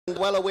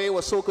Well away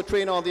was Soca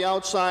Train on the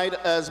outside,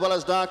 as well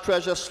as Dark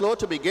Treasure. Slow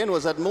to begin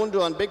was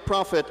Edmundo and Big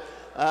Prophet,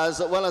 as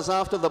well as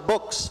After the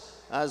Books,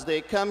 as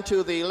they come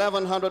to the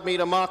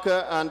 1100-meter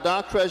marker, and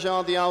Dark Treasure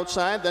on the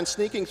outside. Then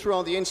sneaking through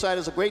on the inside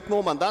is A Great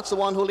Moment. That's the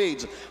one who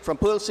leads. From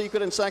Pearl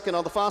Secret in second.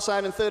 On the far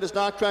side in third is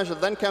Dark Treasure.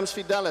 Then comes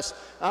Fidelis.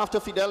 After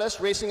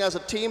Fidelis, racing as a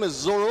team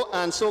is Zorro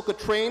and Soca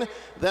Train.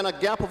 Then a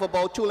gap of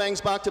about 2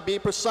 lengths back to be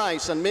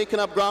precise. And making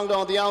up ground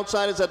on the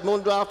outside is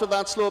Edmundo. After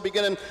that slow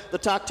beginning, the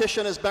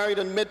Tactician is buried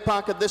in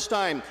mid-pack at this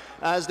time,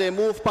 as they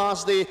move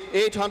past the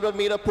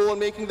 800-meter pole,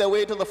 making their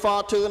way to the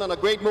far turn, and A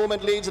Great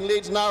Moment leads, and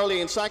leads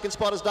narrowly. In second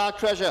spot is Dark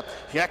Treasure.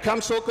 Here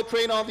comes Soca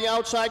Train on the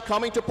outside,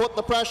 coming to put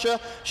the pressure.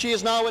 She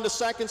is now in the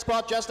second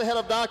spot, just ahead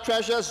of Dark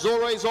Treasure.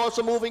 Zorro is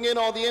also moving in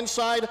on the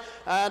inside,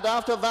 and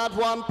after that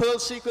one, Pearl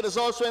Secret is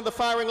also in the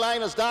firing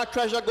line as Dark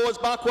Treasure goes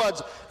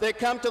backwards. They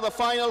come to the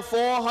final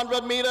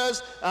 400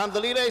 meters, and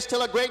the leader is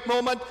still A Great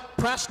Moment,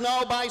 pressed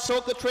now by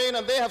Soca Train,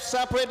 and they have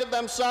separated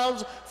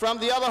themselves from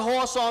the other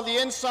horse on the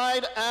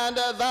inside, and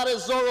that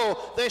is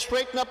Zorro. They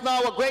straighten up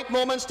now. A Great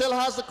Moment still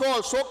has the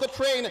call. Soca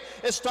Train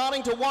is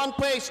starting to one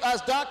pace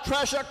as Dark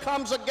Treasure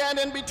comes again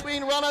in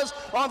between runners.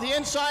 On the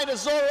inside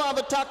is Zorro, and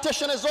the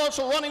Tactician is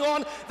also running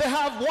on. They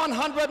have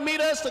 100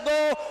 meters to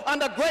go,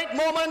 and A Great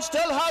Moment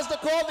still has the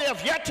call. They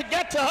have yet to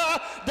get to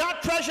her.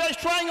 Dark Treasure is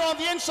trying on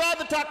the inside,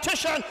 the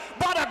Tactician,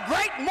 but A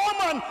Great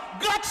Moment,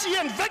 gutsy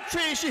in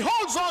victory. She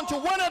holds on to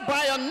win it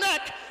by a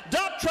neck.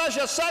 Dark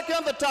Treasure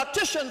second, the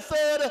Tactician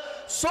third.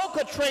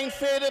 Soca Train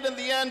faded in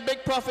the end.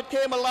 Big Prophet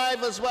came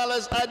alive, as well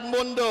as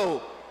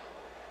Edmundo.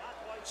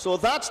 So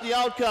that's the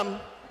outcome.